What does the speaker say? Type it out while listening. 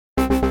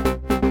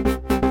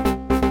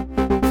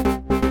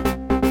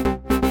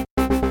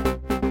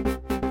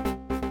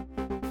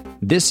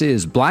This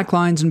is Black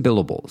Lines and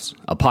Billables,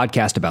 a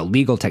podcast about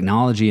legal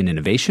technology and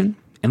innovation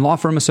and law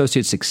firm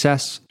associate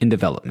success and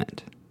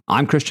development.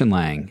 I'm Christian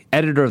Lang,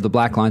 editor of the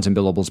Black Lines and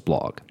Billables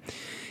blog.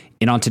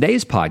 And on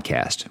today's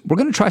podcast, we're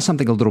going to try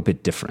something a little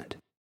bit different.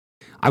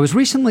 I was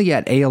recently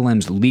at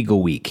ALM's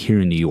Legal Week here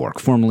in New York,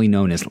 formerly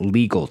known as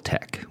Legal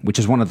Tech, which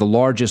is one of the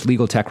largest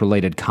legal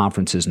tech-related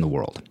conferences in the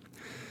world.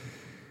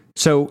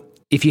 So,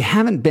 if you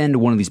haven't been to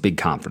one of these big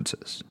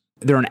conferences,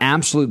 they're an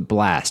absolute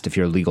blast if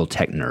you're a legal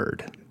tech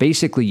nerd.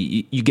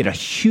 Basically, you get a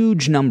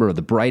huge number of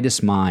the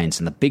brightest minds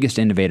and the biggest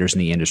innovators in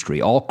the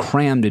industry all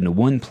crammed into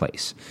one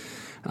place.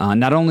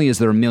 Not only is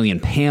there a million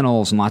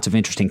panels and lots of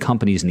interesting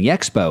companies in the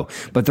expo,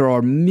 but there are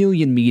a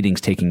million meetings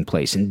taking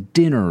place and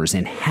dinners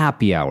and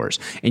happy hours.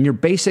 And you're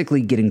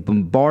basically getting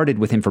bombarded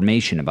with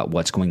information about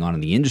what's going on in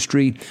the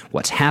industry,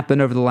 what's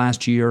happened over the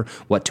last year,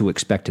 what to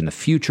expect in the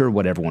future,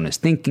 what everyone is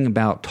thinking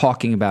about,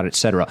 talking about,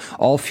 etc.,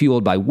 all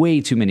fueled by way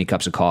too many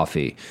cups of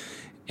coffee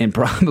and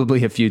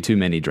probably a few too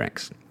many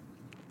drinks.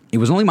 It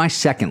was only my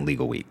second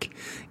Legal Week.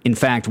 In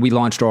fact, we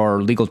launched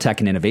our legal tech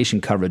and innovation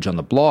coverage on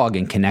the blog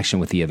in connection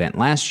with the event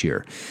last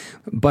year.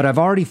 But I've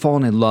already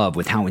fallen in love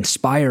with how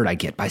inspired I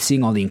get by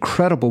seeing all the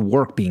incredible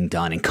work being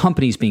done and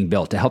companies being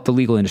built to help the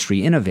legal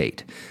industry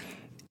innovate.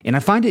 And I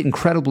find it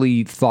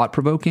incredibly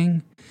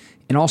thought-provoking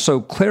and also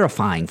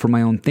clarifying for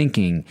my own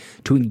thinking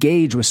to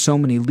engage with so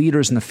many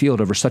leaders in the field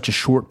over such a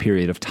short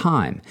period of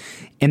time.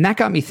 And that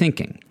got me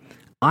thinking.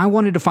 I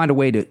wanted to find a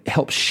way to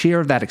help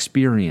share that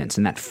experience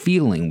and that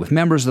feeling with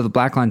members of the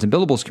Black Lines and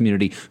Billables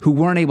community who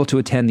weren't able to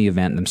attend the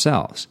event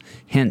themselves.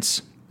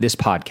 Hence, this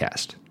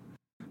podcast.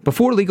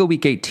 Before Legal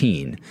Week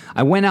 18,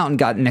 I went out and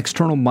got an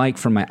external mic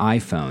from my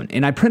iPhone,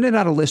 and I printed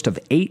out a list of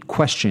 8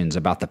 questions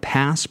about the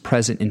past,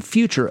 present, and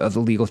future of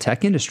the legal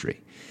tech industry.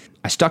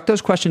 I stuck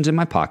those questions in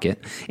my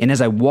pocket, and as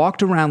I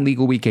walked around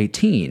Legal Week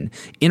 18,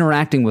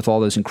 interacting with all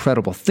those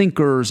incredible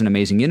thinkers and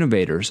amazing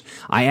innovators,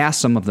 I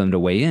asked some of them to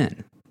weigh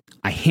in.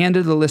 I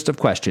handed the list of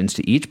questions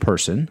to each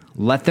person,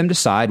 let them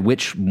decide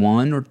which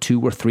 1 or 2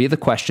 or 3 of the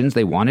questions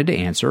they wanted to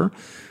answer,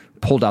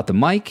 pulled out the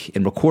mic,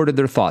 and recorded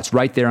their thoughts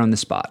right there on the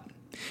spot.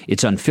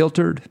 It's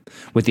unfiltered,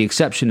 with the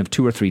exception of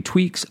 2 or 3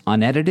 tweaks,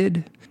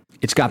 unedited.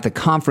 It's got the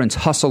conference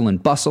hustle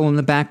and bustle in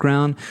the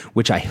background,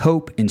 which I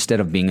hope, instead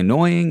of being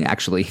annoying,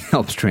 actually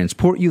helps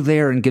transport you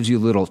there and gives you a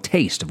little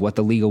taste of what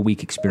the Legal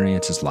Week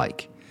experience is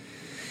like.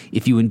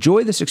 If you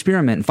enjoy this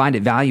experiment and find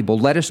it valuable,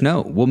 let us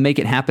know. We'll make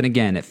it happen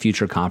again at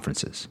future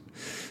conferences.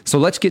 So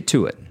let's get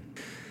to it.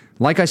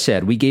 Like I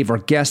said, we gave our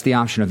guests the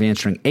option of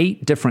answering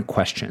 8 different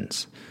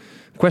questions.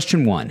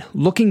 Question 1,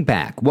 looking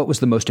back, what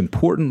was the most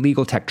important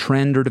legal tech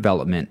trend or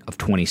development of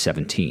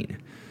 2017?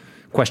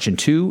 Question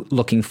 2,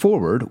 looking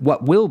forward,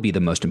 what will be the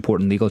most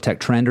important legal tech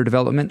trend or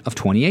development of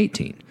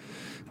 2018?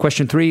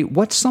 Question 3,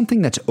 what's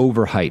something that's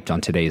overhyped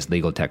on today's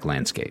legal tech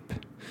landscape?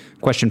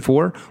 Question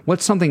 4,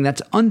 what's something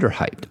that's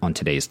underhyped on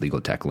today's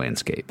legal tech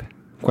landscape?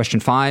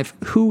 Question 5,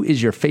 who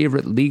is your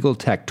favorite legal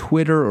tech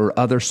Twitter or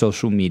other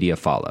social media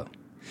follow?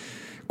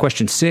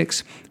 Question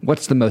 6,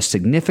 what's the most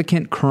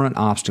significant current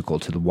obstacle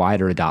to the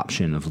wider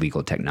adoption of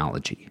legal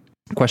technology?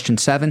 Question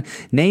 7,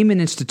 name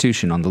an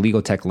institution on the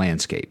legal tech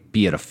landscape,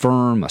 be it a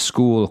firm, a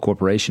school, a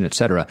corporation,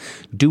 etc.,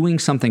 doing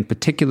something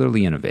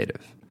particularly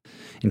innovative.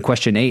 And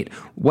question 8,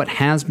 what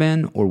has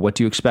been or what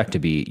do you expect to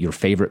be your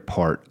favorite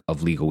part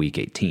of Legal Week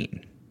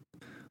 18?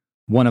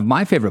 One of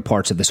my favorite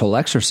parts of this whole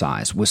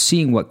exercise was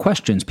seeing what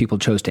questions people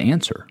chose to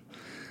answer.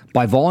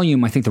 By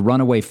volume, I think the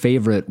runaway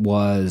favorite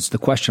was the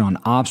question on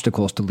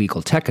obstacles to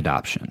legal tech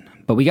adoption.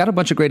 But we got a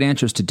bunch of great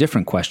answers to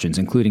different questions,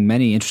 including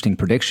many interesting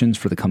predictions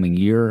for the coming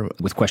year,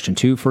 with question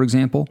 2, for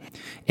example.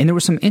 And there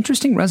was some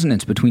interesting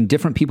resonance between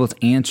different people's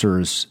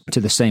answers to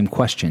the same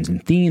questions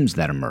and themes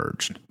that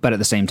emerged. But at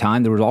the same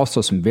time, there was also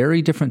some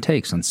very different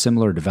takes on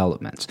similar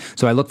developments.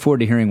 So I look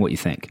forward to hearing what you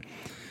think.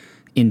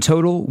 In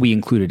total, we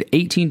included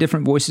 18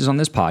 different voices on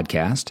this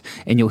podcast,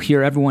 and you'll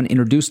hear everyone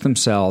introduce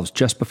themselves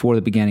just before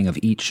the beginning of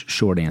each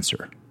short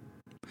answer.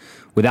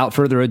 Without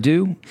further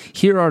ado,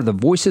 here are the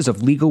voices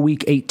of Legal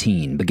Week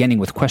 18, beginning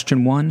with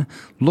question 1,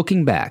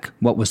 looking back,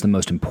 what was the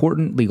most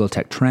important legal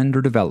tech trend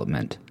or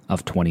development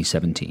of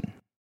 2017?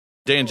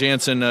 Dan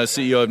Jansen,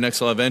 CEO of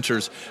Next Law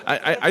Ventures.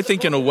 I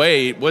think in a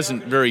way it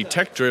wasn't very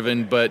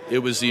tech-driven, but it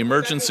was the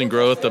emergence and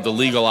growth of the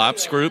legal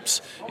ops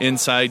groups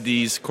inside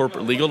these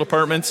corporate legal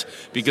departments,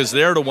 because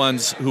they're the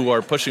ones who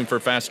are pushing for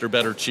faster,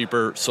 better,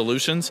 cheaper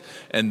solutions,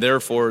 and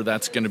therefore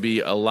that's going to be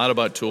a lot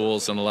about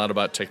tools and a lot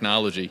about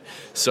technology.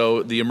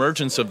 So the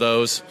emergence of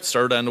those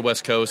started on the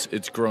West Coast.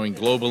 It's growing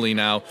globally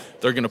now.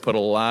 They're going to put a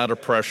lot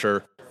of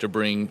pressure to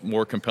bring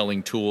more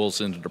compelling tools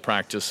into the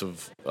practice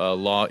of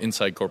law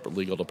inside corporate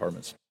legal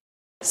departments.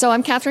 So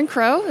I'm Catherine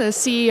Crow, the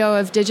CEO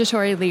of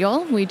Digitory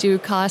Legal. We do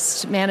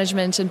cost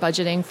management and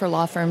budgeting for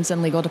law firms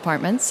and legal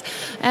departments.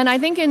 And I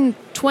think in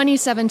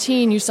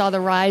 2017, you saw the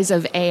rise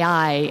of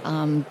AI,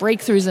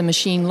 breakthroughs in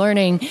machine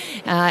learning,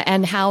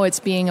 and how it's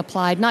being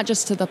applied not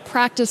just to the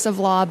practice of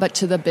law, but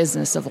to the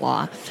business of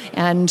law.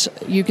 And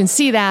you can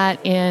see that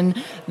in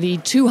the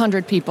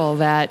 200 people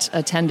that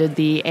attended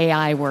the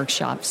AI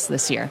workshops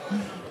this year.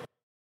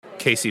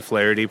 Casey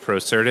Flaherty,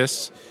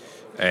 Procertus,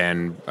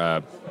 and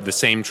the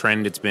same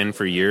trend it's been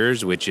for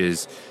years, which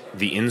is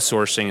the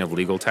insourcing of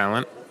legal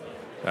talent.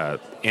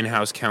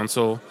 In-house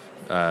counsel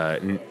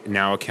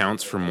now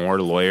accounts for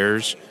more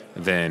lawyers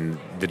than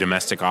the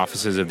domestic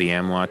offices of the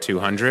AmLaw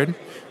 200,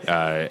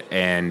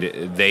 and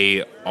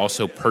they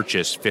also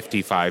purchase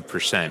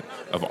 55%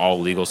 of all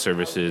legal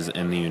services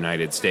in the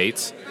United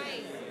States.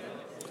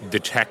 The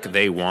tech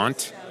they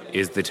want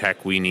is the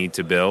tech we need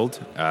to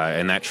build,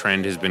 and that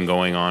trend has been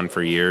going on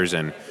for years,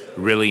 and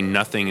really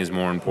nothing is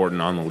more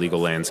important on the legal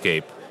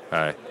landscape,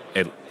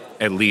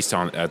 at least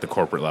at the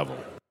corporate level.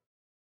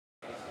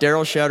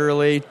 Daryl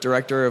Shetterly,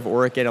 Director of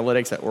Oric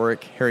Analytics at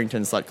Oric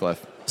Harrington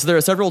Sutcliffe. So there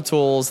are several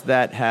tools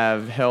that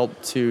have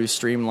helped to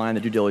streamline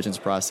the due diligence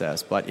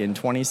process, but in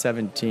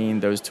 2017,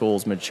 those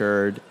tools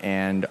matured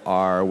and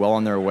are well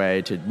on their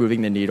way to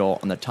moving the needle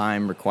on the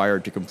time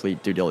required to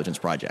complete due diligence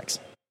projects.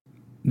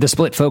 The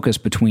split focus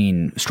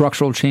between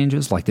structural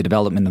changes like the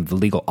development of the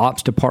legal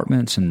ops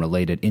departments and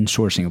related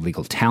insourcing of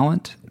legal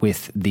talent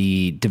with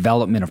the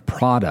development of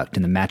product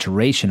and the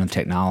maturation of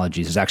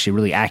technologies is actually a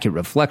really accurate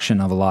reflection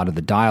of a lot of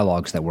the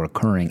dialogues that were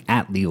occurring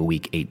at Legal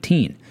Week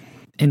 18.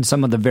 And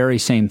some of the very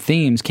same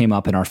themes came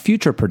up in our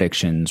future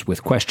predictions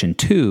with question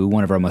 2,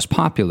 one of our most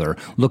popular,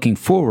 looking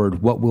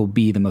forward, what will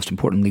be the most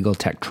important legal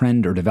tech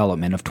trend or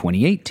development of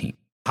 2018?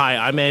 Hi,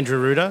 I'm Andrew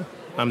Ruda.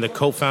 I'm the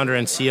co-founder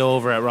and CEO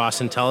over at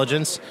Ross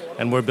Intelligence,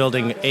 and we're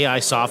building AI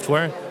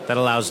software that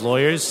allows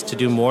lawyers to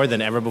do more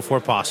than ever before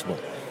possible.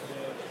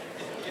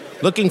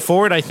 Looking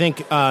forward, I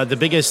think the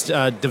biggest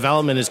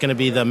development is going to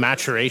be the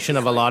maturation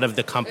of a lot of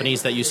the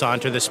companies that you saw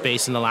enter the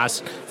space in the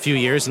last few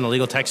years in the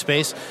legal tech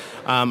space.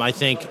 I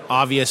think,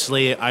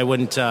 obviously, I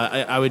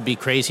would be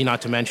crazy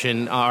not to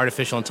mention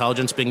artificial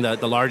intelligence being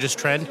the largest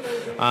trend.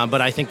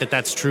 But I think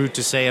that's true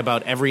to say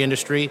about every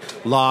industry,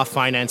 law,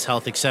 finance,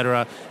 health,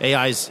 etc.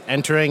 AI is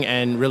entering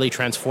and really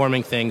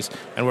transforming things,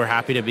 and we're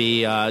happy to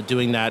be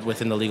doing that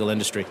within the legal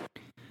industry.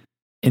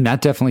 And that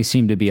definitely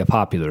seemed to be a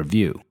popular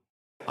view.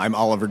 I'm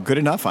Oliver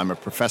Goodenough. I'm a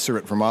professor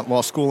at Vermont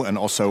Law School and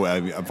also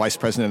a vice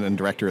president and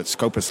director at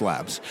Scopus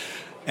Labs.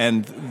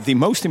 And the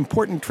most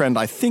important trend,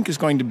 I think, is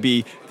going to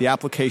be the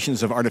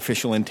applications of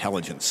artificial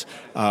intelligence.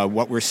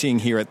 What we're seeing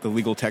here at the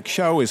Legal Tech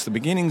Show is the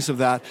beginnings of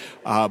that.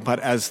 But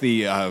as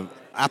the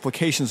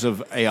applications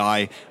of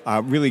AI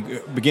really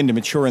begin to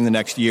mature in the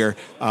next year,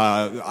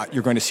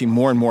 you're going to see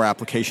more and more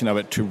application of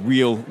it to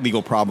real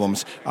legal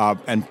problems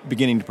and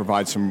beginning to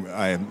provide some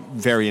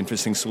very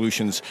interesting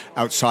solutions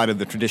outside of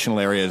the traditional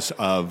areas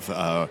of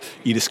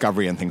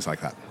e-discovery and things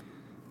like that.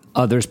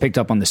 Others picked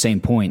up on the same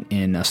point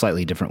in a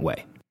slightly different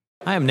way.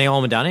 Hi, I'm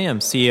Nahal Madani. I'm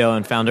CEO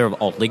and founder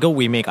of Alt Legal.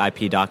 We make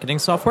IP docketing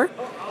software.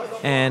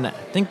 And I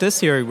think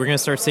this year we're going to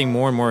start seeing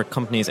more and more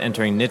companies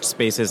entering niche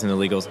spaces in the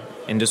legal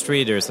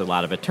industry. There's a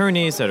lot of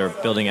attorneys that are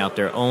building out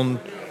their own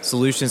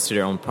solutions to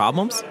their own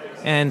problems.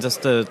 And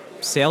just the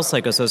sales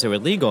cycle associated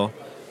with legal,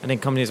 I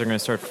think companies are going to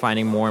start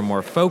finding more and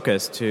more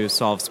focus to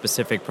solve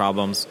specific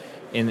problems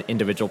in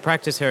individual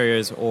practice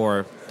areas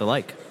or the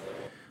like.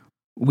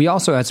 We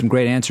also had some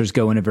great answers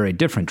go in a very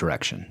different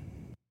direction.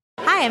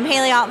 Hi, I'm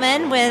Haley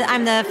Altman.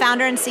 I'm the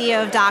founder and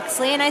CEO of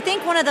Doxly, and I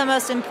think one of the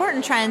most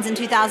important trends in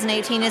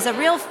 2018 is a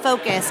real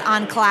focus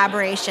on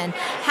collaboration.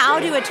 How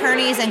do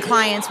attorneys and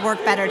clients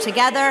work better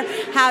together?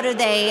 How do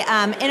they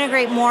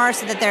integrate more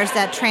so that there's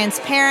that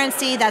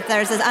transparency, that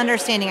there's this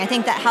understanding? I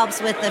think that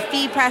helps with the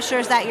fee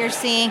pressures that you're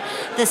seeing,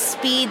 the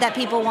speed that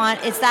people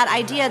want. It's that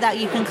idea that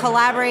you can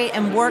collaborate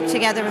and work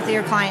together with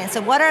your clients.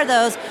 So what are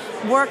those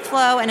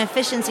workflow and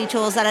efficiency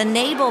tools that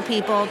enable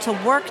people to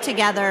work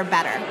together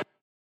better?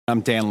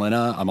 I'm Dan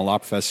Linna. I'm a law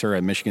professor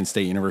at Michigan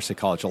State University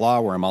College of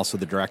Law, where I'm also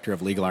the director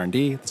of Legal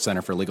R&D, the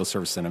Center for Legal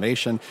Services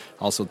Innovation.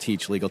 I also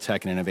teach legal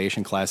tech and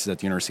innovation classes at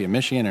the University of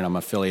Michigan, and I'm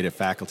affiliated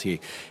faculty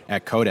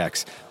at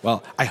Codex.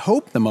 Well, I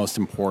hope the most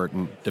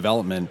important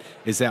development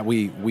is that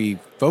we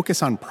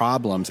focus on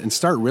problems and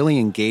start really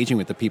engaging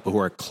with the people who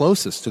are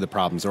closest to the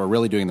problems or are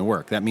really doing the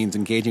work. That means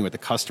engaging with the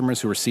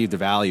customers who receive the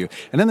value,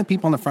 and then the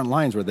people on the front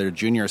lines, where they're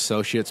junior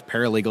associates,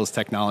 paralegals,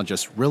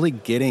 technologists, really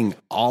getting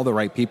all the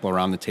right people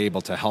around the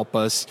table to help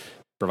us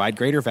provide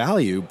greater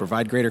value,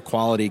 provide greater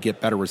quality,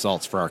 get better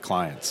results for our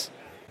clients.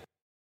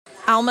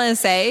 Alma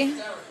Asay,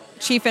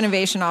 Chief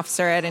Innovation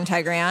Officer at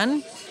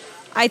Integrion.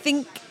 I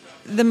think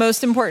the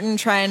most important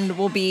trend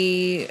will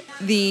be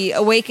the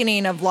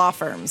awakening of law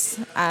firms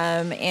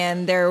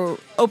and their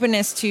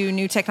openness to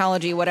new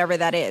technology, whatever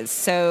that is.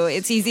 So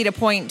it's easy to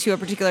point to a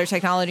particular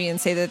technology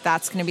and say that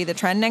that's going to be the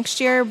trend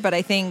next year, but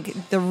I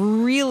think the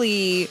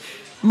really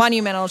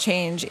monumental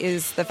change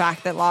is the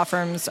fact that law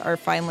firms are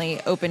finally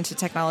open to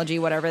technology,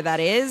 whatever that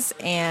is,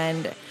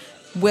 and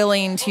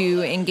willing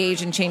to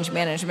engage in change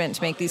management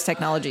to make these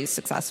technologies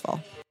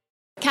successful.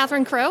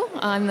 Catherine Crow.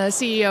 I'm the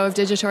CEO of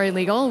Digitory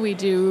Legal. We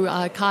do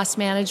cost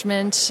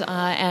management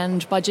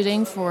and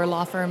budgeting for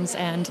law firms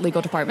and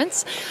legal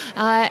departments.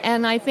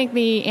 And I think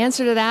the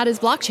answer to that is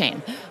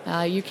blockchain.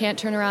 You can't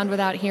turn around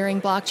without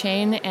hearing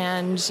blockchain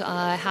and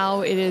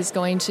how it is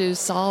going to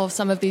solve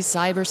some of these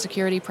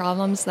cybersecurity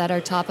problems that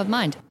are top of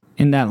mind.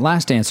 And that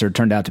last answer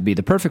turned out to be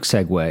the perfect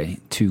segue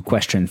to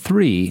question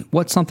 3.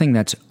 What's something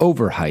that's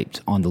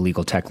overhyped on the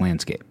legal tech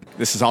landscape?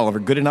 This is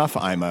Oliver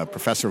Goodenough. I'm a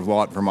professor of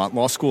law at Vermont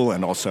Law School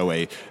and also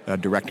a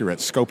director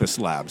at Scopus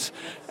Labs.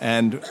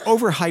 And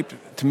overhyped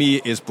to me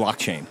is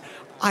blockchain.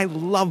 I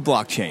love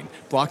blockchain.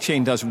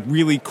 Blockchain does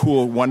really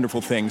cool,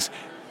 wonderful things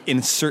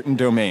in certain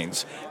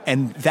domains.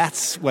 And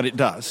that's what it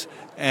does.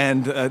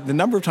 And the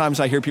number of times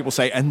I hear people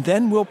say, and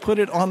then we'll put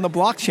it on the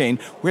blockchain,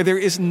 where there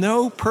is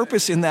no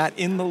purpose in that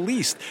in the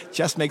least,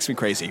 just makes me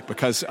crazy,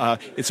 because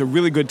it's a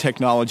really good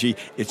technology.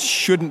 It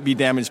shouldn't be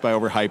damaged by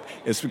overhype.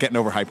 It's getting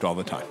overhyped all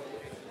the time.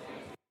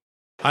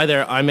 Hi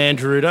there, I'm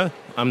Andrew Ruda.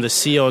 I'm the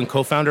CEO and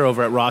co-founder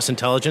over at Ross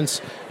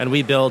Intelligence, and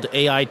we build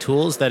AI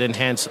tools that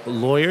enhance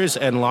lawyers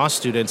and law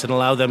students and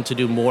allow them to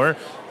do more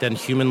than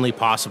humanly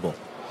possible.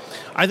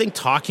 I think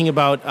talking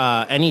about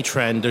any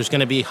trend, there's going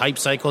to be hype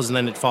cycles and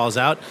then it falls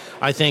out.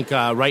 I think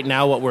right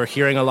now what we're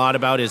hearing a lot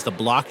about is the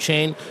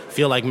blockchain. I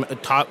feel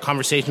like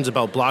conversations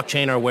about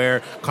blockchain are where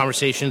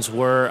conversations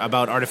were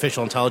about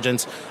artificial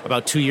intelligence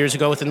about 2 years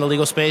ago within the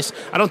legal space.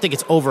 I don't think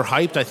it's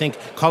overhyped. I think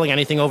calling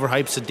anything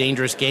overhyped is a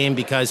dangerous game,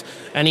 because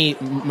any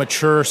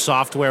mature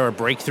software or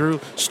breakthrough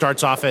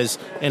starts off as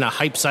in a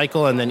hype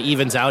cycle and then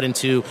evens out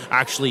into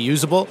actually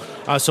usable.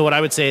 So what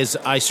I would say is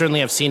I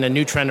certainly have seen a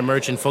new trend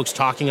emerge in folks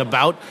talking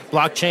about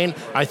blockchain.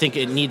 I think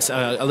it needs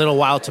a little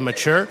while to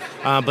mature,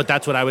 but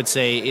that's what I would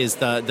say is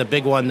the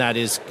big one that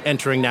is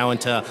entering now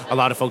into a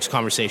lot of folks'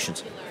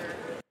 conversations.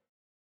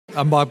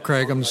 I'm Bob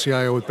Craig. I'm the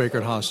CIO with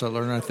Baker &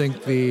 Hostetler, and I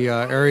think the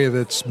area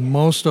that's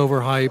most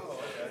overhyped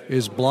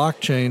is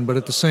blockchain, but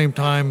at the same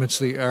time, it's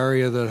the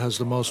area that has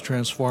the most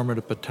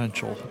transformative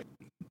potential.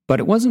 But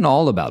it wasn't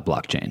all about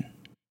blockchain.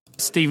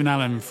 Stephen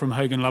Allen from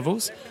Hogan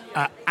Lovells.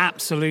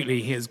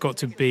 Absolutely, he has got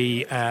to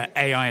be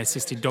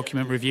AI-assisted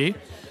document review.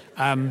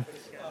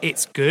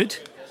 It's good,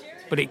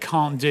 but it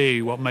can't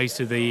do what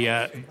most of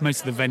the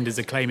vendors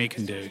are claiming it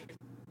can do.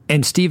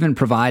 And Stephen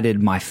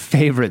provided my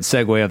favorite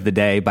segue of the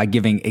day by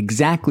giving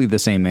exactly the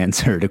same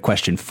answer to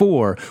question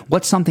 4.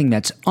 What's something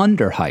that's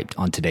underhyped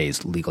on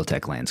today's legal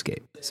tech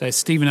landscape? So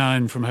Stephen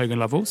Allen from Hogan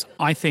Lovells.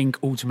 I think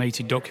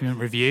automated document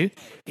review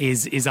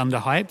is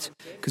underhyped,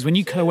 because when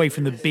you go away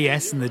from the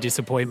BS and the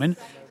disappointment,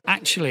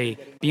 actually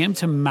being able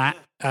to map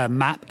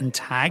and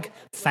tag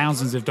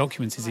thousands of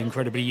documents is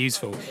incredibly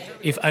useful.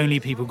 If only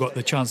people got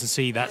the chance to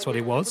see that's what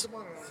it was.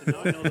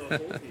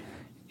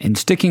 And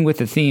sticking with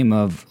the theme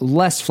of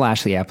less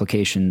flashy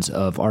applications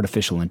of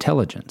artificial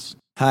intelligence.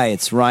 Hi,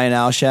 it's Ryan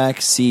Alshak,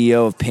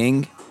 CEO of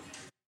Ping.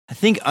 I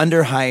think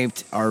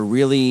underhyped are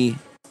really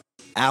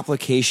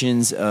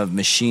applications of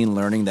machine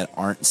learning that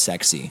aren't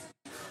sexy,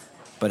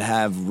 but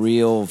have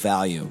real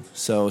value.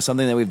 So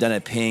something that we've done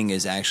at Ping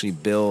is actually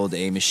build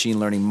a machine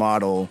learning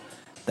model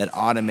that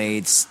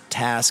automates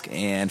task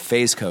and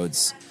phase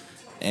codes.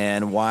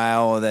 And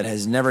while that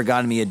has never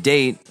gotten me a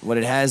date, what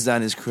it has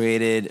done is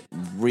created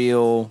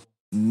real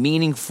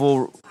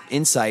meaningful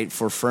insight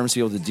for firms to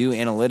be able to do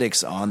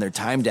analytics on their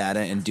time data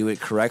and do it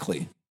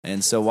correctly.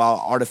 And so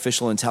while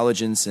artificial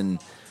intelligence and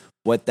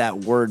what that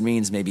word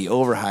means may be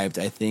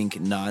overhyped, I think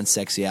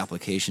non-sexy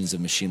applications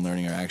of machine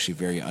learning are actually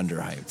very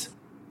underhyped.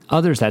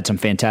 Others had some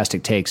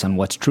fantastic takes on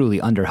what's truly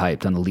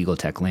underhyped on the legal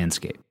tech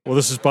landscape. Well,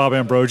 this is Bob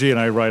Ambrogi, and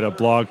I write a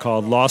blog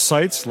called Law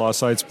Sites,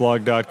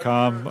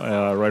 lawsitesblog.com.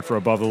 I write for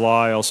Above the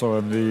Law. I also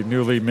am the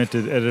newly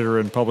minted editor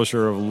and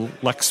publisher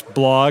of Lex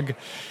Blog.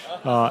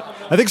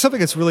 I think something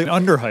that's really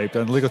underhyped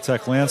on the legal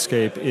tech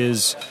landscape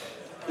is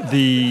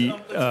the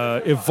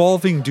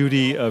evolving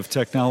duty of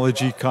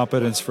technology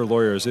competence for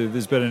lawyers.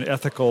 There's been a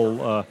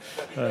couple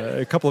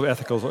of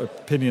ethical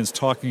opinions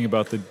talking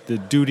about the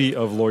duty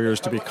of lawyers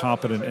to be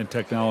competent in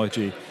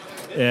technology.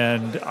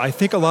 And I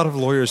think a lot of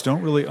lawyers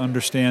don't really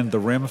understand the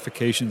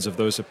ramifications of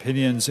those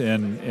opinions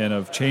and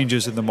of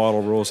changes in the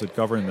model rules that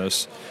govern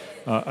this.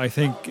 I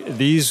think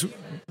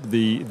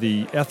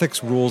the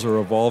ethics rules are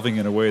evolving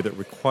in a way that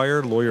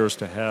require lawyers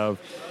to have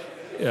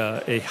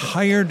a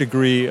higher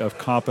degree of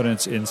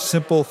competence in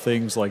simple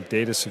things like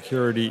data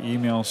security,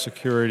 email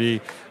security,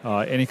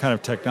 any kind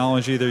of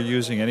technology they're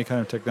using, any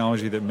kind of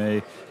technology that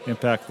may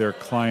impact their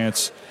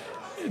clients,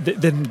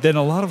 than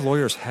a lot of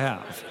lawyers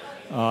have.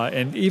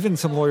 And even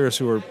some lawyers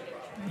who are,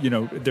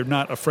 they're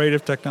not afraid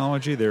of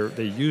technology,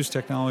 they use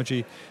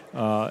technology,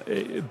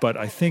 but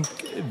I think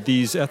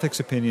these ethics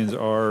opinions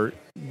are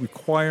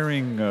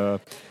requiring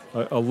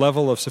a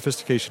level of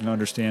sophistication and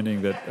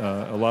understanding that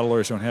a lot of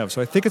lawyers don't have.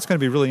 So I think it's going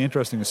to be really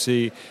interesting to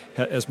see,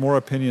 as more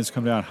opinions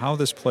come down, how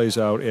this plays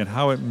out and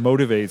how it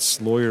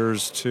motivates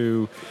lawyers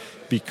to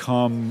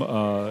become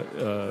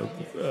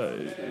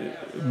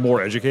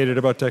more educated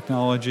about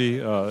technology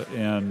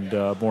and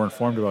more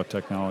informed about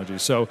technology.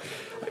 So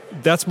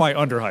that's my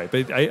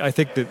underhype. I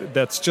think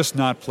that's just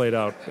not played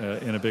out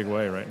in a big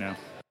way right now.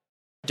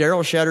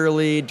 Daryl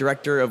Shetterly,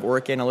 Director of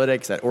Oric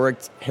Analytics at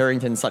Oric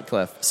Harrington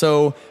Sutcliffe.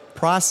 So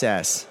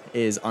process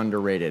is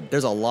underrated.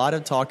 There's a lot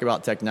of talk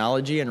about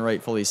technology, and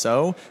rightfully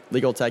so.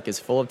 Legal tech is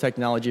full of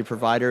technology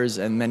providers,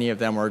 and many of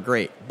them are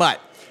great. But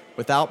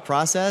without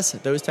process,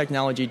 those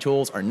technology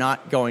tools are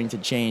not going to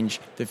change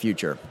the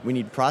future. We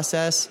need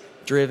process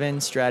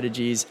tech-driven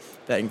strategies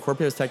that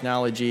incorporate those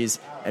technologies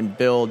and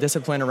build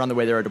discipline around the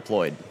way they are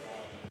deployed.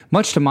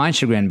 Much to my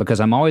chagrin, because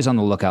I'm always on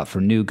the lookout for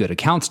new good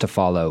accounts to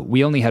follow,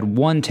 we only had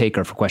one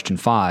taker for question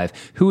 5.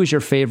 Who is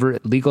your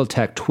favorite legal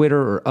tech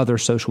Twitter or other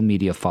social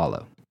media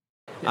follow?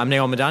 I'm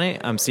Nail Madani.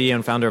 I'm CEO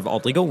and founder of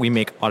Alt Legal. We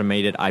make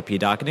automated IP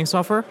docketing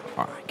software.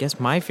 I guess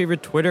my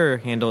favorite Twitter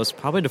handle is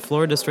probably the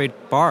Florida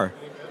State Bar.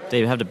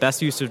 They have the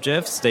best use of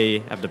GIFs. They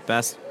have the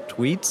best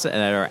tweets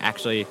that are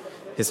actually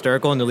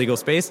hysterical in the legal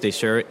space. They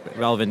share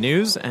relevant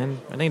news, and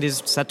I think they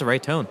just set the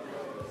right tone.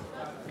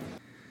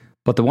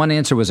 But the one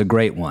answer was a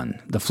great one.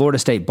 The Florida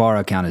State Bar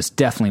account is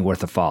definitely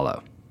worth a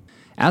follow.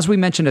 As we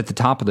mentioned at the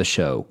top of the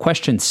show,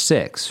 question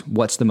 6,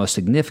 what's the most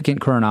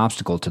significant current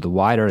obstacle to the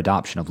wider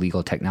adoption of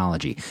legal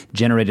technology,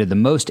 generated the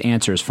most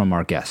answers from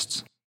our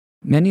guests.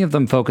 Many of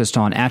them focused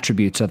on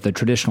attributes of the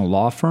traditional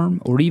law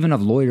firm or even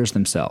of lawyers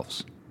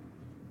themselves.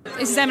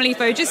 This is Emily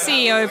Foges,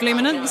 CEO of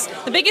Luminance.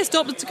 The biggest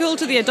obstacle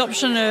to the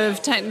adoption of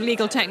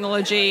legal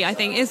technology, I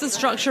think, is the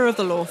structure of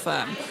the law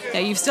firm.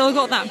 You've still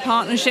got that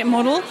partnership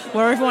model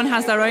where everyone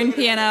has their own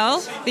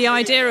P&L. The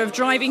idea of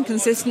driving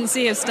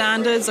consistency of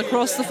standards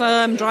across the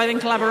firm, driving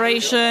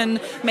collaboration,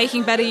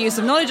 making better use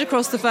of knowledge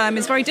across the firm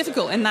is very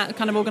difficult in that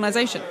kind of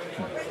organization.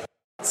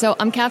 So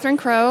I'm Catherine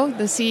Crow,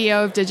 the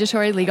CEO of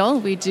Digitory Legal.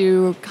 We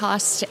do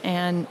cost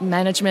and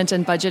management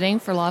and budgeting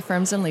for law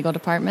firms and legal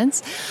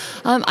departments.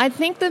 I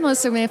think the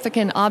most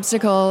significant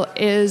obstacle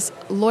is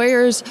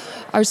lawyers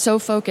are so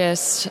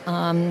focused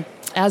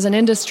as an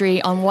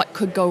industry on what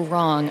could go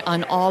wrong,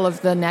 on all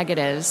of the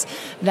negatives,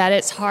 that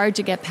it's hard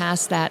to get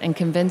past that and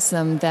convince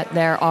them that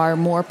there are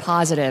more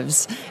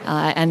positives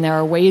and there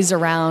are ways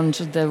around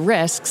the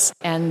risks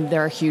and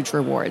there are huge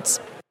rewards.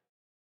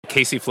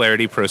 Casey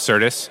Flaherty,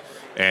 ProCertis.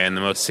 And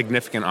the most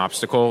significant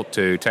obstacle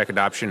to tech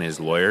adoption is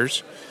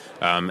lawyers,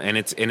 and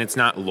it's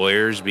not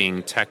lawyers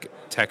being tech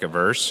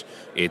averse.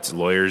 It's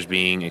lawyers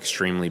being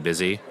extremely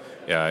busy.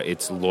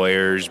 It's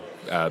lawyers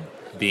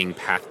being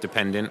path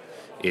dependent.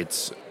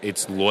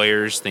 It's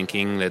lawyers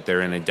thinking that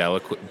they're in a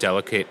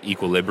delicate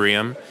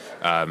equilibrium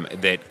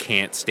that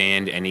can't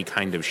stand any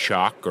kind of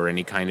shock or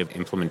any kind of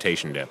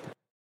implementation dip.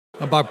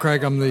 I'm Bob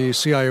Craig. I'm the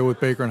CIO with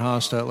Baker &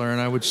 Hostetler,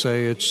 and I would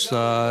say it's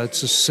the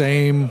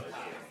same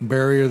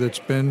barrier that's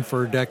been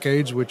for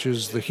decades, which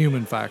is the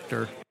human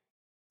factor.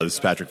 This is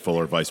Patrick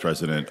Fuller, Vice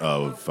President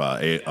of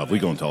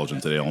Legal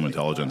Intelligence at ALM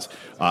Intelligence.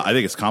 I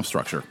think it's comp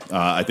structure.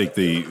 I think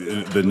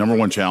the number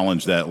one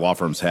challenge that law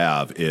firms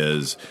have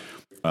is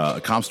a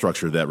comp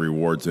structure that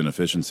rewards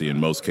inefficiency in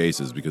most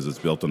cases because it's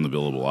built on the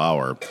billable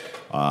hour.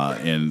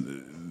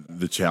 And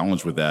the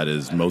challenge with that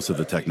is most of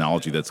the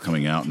technology that's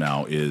coming out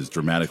now is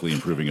dramatically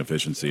improving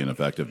efficiency and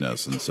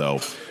effectiveness. And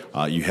so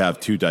you have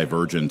two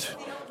divergent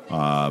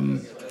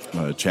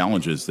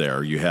challenges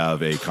there. You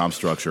have a comp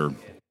structure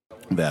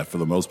that for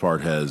the most part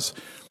has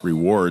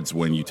rewards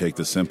when you take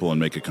the simple and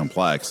make it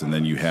complex, and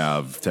then you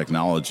have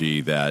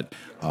technology that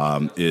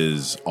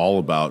is all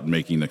about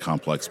making the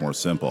complex more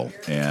simple.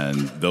 And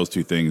those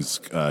two things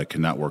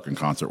cannot work in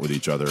concert with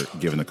each other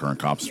given the current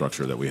comp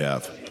structure that we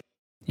have.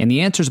 And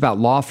the answers about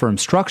law firm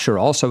structure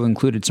also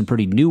included some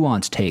pretty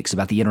nuanced takes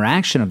about the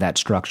interaction of that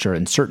structure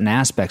and certain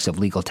aspects of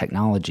legal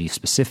technology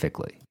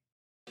specifically.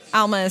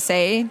 Alma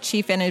Asay,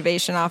 Chief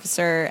Innovation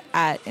Officer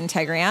at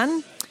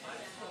Integrion.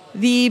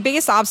 The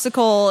biggest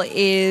obstacle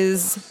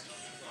is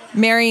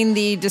marrying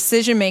the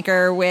decision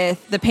maker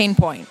with the pain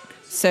point.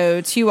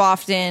 So too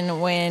often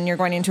when you're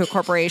going into a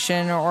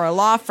corporation or a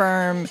law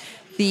firm,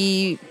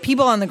 the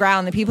people on the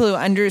ground, the people who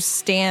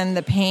understand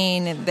the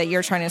pain that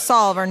you're trying to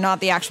solve are not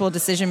the actual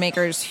decision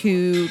makers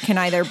who can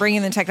either bring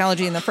in the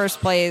technology in the first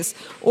place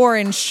or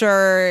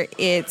ensure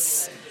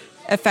its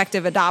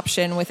effective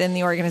adoption within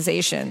the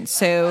organization.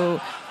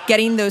 So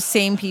getting those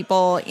same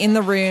people in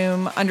the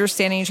room,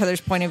 understanding each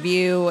other's point of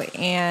view,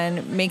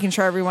 and making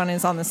sure everyone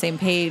is on the same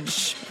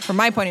page, from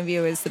my point of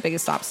view, is the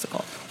biggest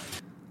obstacle.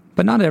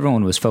 But not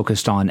everyone was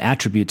focused on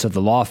attributes of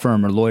the law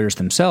firm or lawyers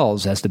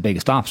themselves as the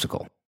biggest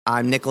obstacle.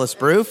 I'm Nicholas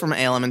Brew from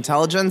ALM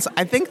Intelligence.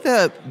 I think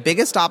the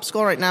biggest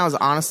obstacle right now is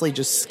honestly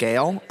just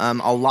scale.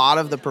 A lot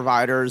of the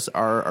providers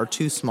are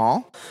too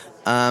small.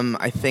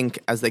 I think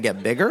as they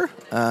get bigger,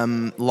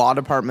 law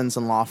departments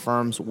and law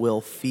firms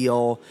will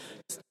feel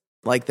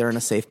like they're in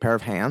a safe pair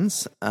of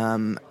hands.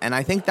 And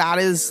I think that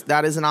is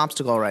an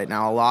obstacle right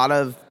now. A lot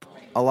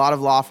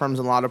of law firms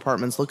and law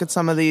departments look at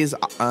some of these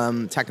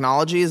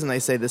technologies and they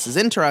say this is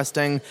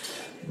interesting,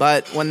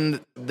 but when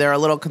they're a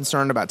little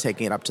concerned about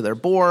taking it up to their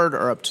board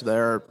or up to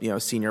their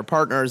senior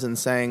partners and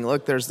saying,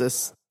 look, there's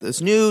this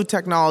new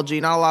technology,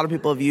 not a lot of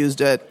people have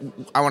used it,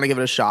 I want to give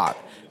it a shot,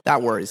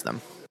 that worries them.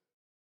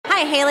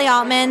 Hi, Haley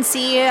Altman,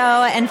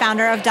 CEO and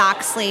founder of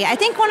Doxly. I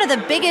think one of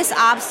the biggest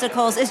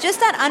obstacles is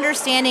just that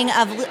understanding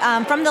of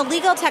from the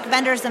legal tech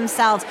vendors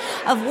themselves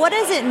of what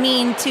does it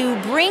mean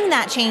to bring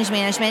that change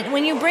management.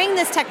 When you bring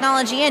this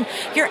technology in,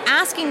 you're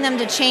asking them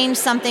to change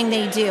something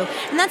they do.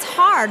 And that's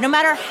hard, no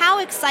matter how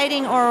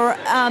exciting or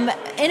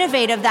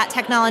innovative that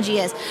technology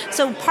is.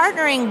 So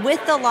partnering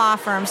with the law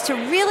firms to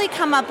really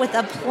come up with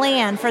a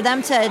plan for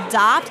them to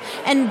adopt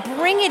and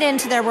bring it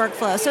into their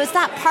workflow. So it's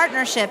that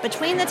partnership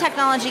between the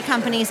technology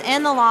companies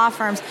and the law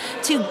firms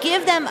to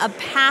give them a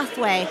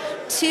pathway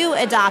to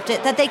adopt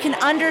it that they can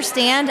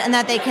understand and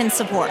that they can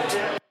support.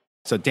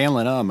 So Dan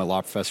Lina, I'm a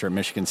law professor at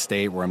Michigan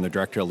State, where I'm the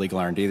director of legal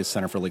R&D, the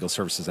Center for Legal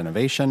Services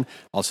Innovation,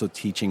 also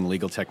teaching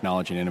legal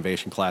technology and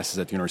innovation classes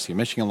at the University of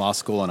Michigan Law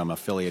School, and I'm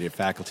affiliated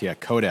faculty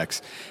at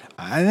Codex.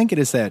 I think it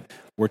is that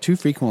we're too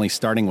frequently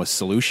starting with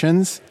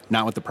solutions,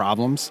 not with the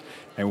problems.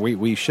 And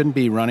we shouldn't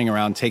be running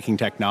around taking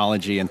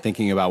technology and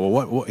thinking about,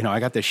 well, what I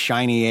got this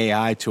shiny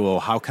AI tool,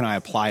 how can I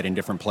apply it in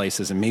different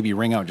places and maybe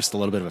wring out just a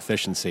little bit of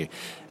efficiency?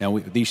 Now,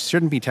 these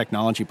shouldn't be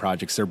technology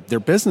projects. They're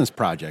business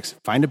projects.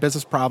 Find a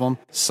business problem,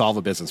 solve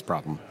a business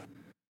problem.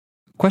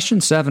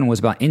 Question 7 was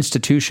about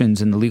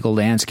institutions in the legal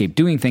landscape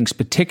doing things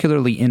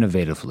particularly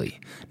innovatively.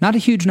 Not a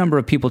huge number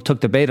of people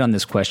took the bait on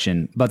this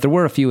question, but there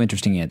were a few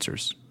interesting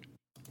answers.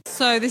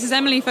 So this is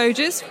Emily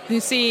Foges,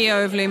 who's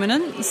CEO of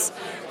Luminance.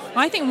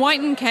 I think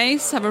White &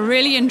 Case have a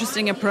really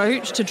interesting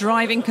approach to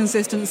driving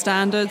consistent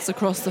standards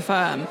across the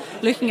firm,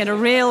 looking at a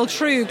real,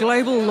 true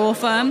global law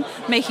firm,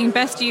 making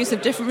best use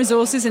of different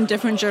resources in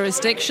different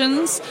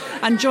jurisdictions,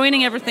 and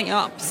joining everything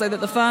up so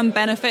that the firm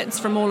benefits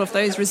from all of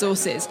those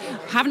resources.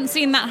 Haven't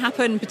seen that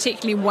happen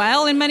particularly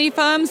well in many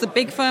firms. The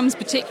big firms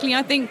particularly,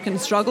 I think, can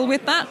struggle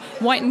with that.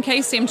 White &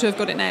 Case seem to have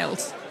got it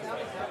nailed.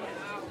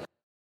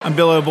 I'm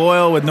Bill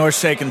O'Boyle with North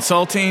State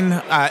Consulting.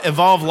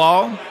 Evolve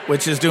Law,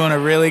 which is doing a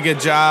really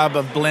good job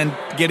of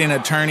getting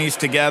attorneys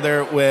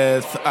together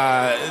with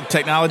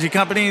technology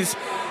companies.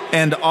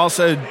 And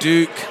also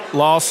Duke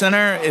Law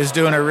Center is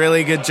doing a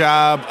really good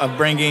job of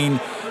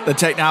bringing the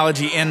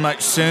technology in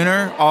much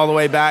sooner, all the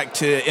way back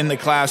to in the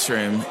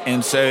classroom.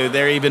 And so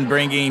they're even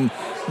bringing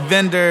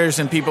vendors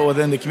and people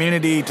within the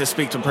community to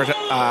speak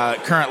to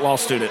current law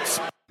students.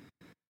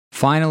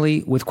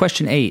 Finally, with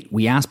question 8,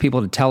 we asked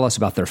people to tell us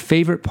about their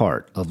favorite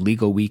part of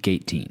Legal Week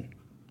 18.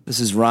 This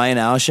is Ryan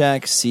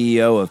Alshak,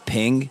 CEO of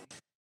Ping.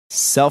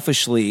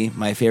 Selfishly,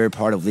 my favorite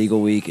part of Legal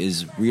Week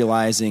is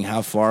realizing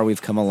how far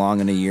we've come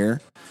along in a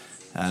year.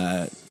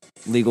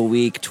 Legal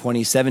Week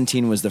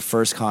 2017 was the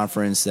first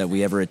conference that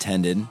we ever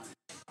attended,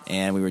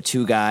 and we were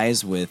 2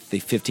 guys with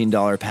the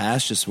 $15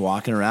 pass just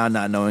walking around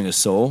not knowing a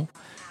soul.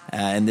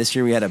 And this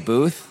year we had a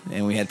booth,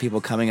 and we had people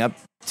coming up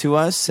to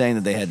us saying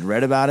that they had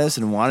read about us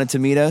and wanted to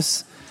meet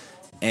us.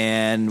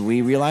 And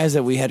we realized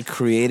that we had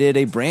created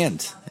a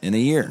brand in a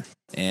year.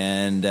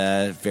 And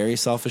very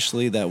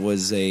selfishly, that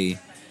was a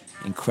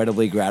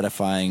incredibly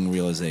gratifying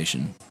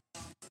realization.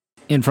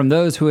 And from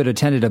those who had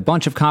attended a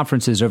bunch of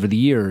conferences over the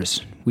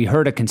years, we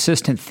heard a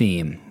consistent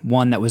theme,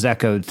 one that was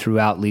echoed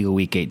throughout Legal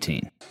Week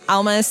 18.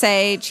 Alma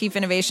Asay, Chief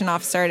Innovation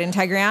Officer at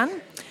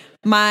Integrion.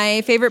 My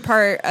favorite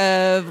part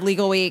of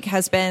Legal Week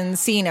has been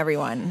seeing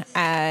everyone,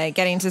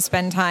 getting to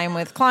spend time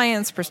with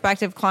clients,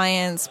 prospective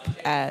clients,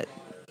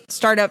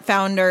 startup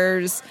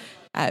founders,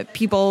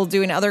 people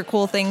doing other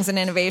cool things in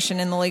innovation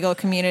in the legal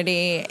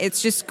community.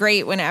 It's just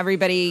great when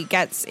everybody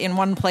gets in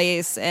one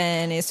place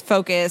and is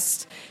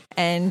focused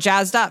and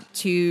jazzed up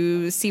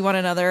to see one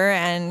another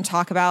and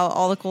talk about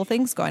all the cool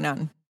things going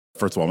on.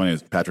 First of all, my name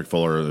is Patrick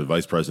Fuller, the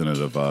Vice President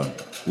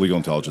of Legal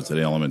Intelligence at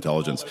ALM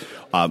Intelligence.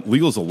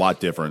 Legal is a lot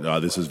different.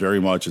 This is very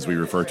much, as we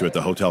refer to it,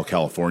 the Hotel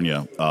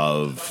California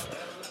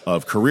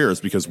of careers,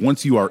 because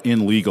once you are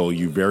in legal,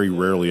 you very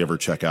rarely ever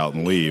check out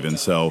and leave. And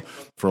so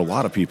for a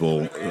lot of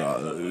people,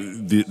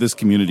 this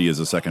community is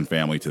a second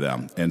family to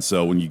them. And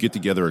so when you get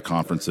together at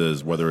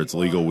conferences, whether it's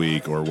Legal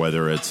Week or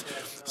whether it's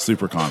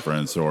Super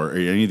Conference or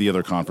any of the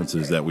other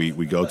conferences that we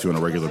go to on a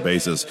regular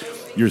basis,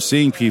 you're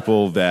seeing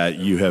people that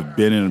you have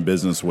been in a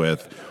business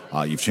with.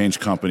 You've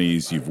changed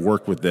companies, you've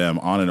worked with them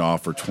on and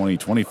off for 20,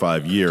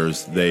 25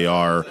 years. They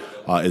are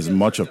as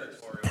much a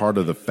part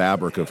of the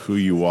fabric of who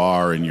you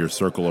are and your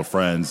circle of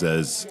friends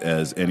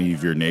as any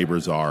of your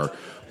neighbors are,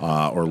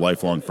 or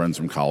lifelong friends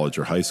from college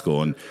or high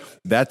school. And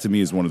that to me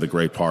is one of the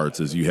great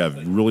parts, is you have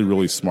really,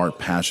 really smart,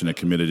 passionate,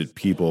 committed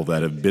people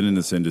that have been in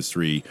this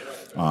industry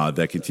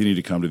that continue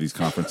to come to these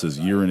conferences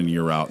year in and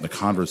year out. And the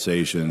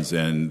conversations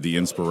and the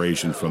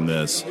inspiration from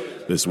this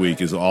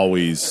week is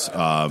always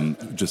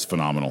just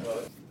phenomenal.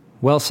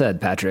 Well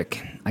said,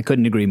 Patrick. I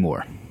couldn't agree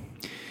more.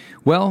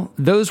 Well,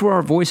 those were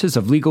our voices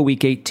of Legal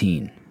Week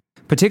 18.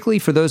 Particularly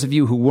for those of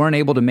you who weren't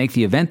able to make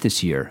the event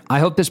this year, I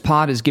hope this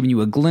pod has given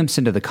you a glimpse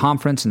into the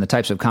conference and the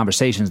types of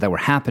conversations that were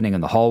happening in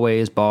the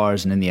hallways,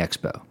 bars, and in the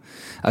expo.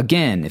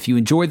 Again, if you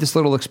enjoyed this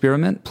little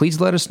experiment,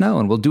 please let us know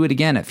and we'll do it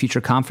again at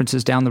future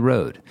conferences down the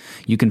road.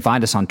 You can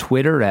find us on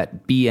Twitter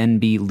at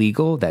BNB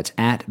Legal, that's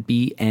at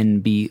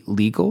BNB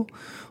Legal,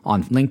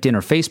 on LinkedIn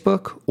or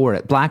Facebook, or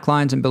at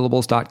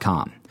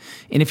blacklinesandbillables.com.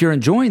 And if you're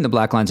enjoying the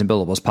Black Lines and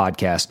Billables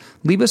podcast,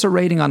 leave us a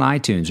rating on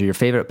iTunes or your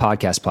favorite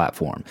podcast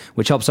platform,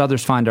 which helps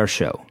others find our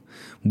show.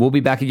 We'll be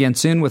back again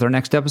soon with our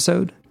next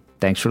episode.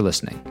 Thanks for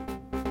listening.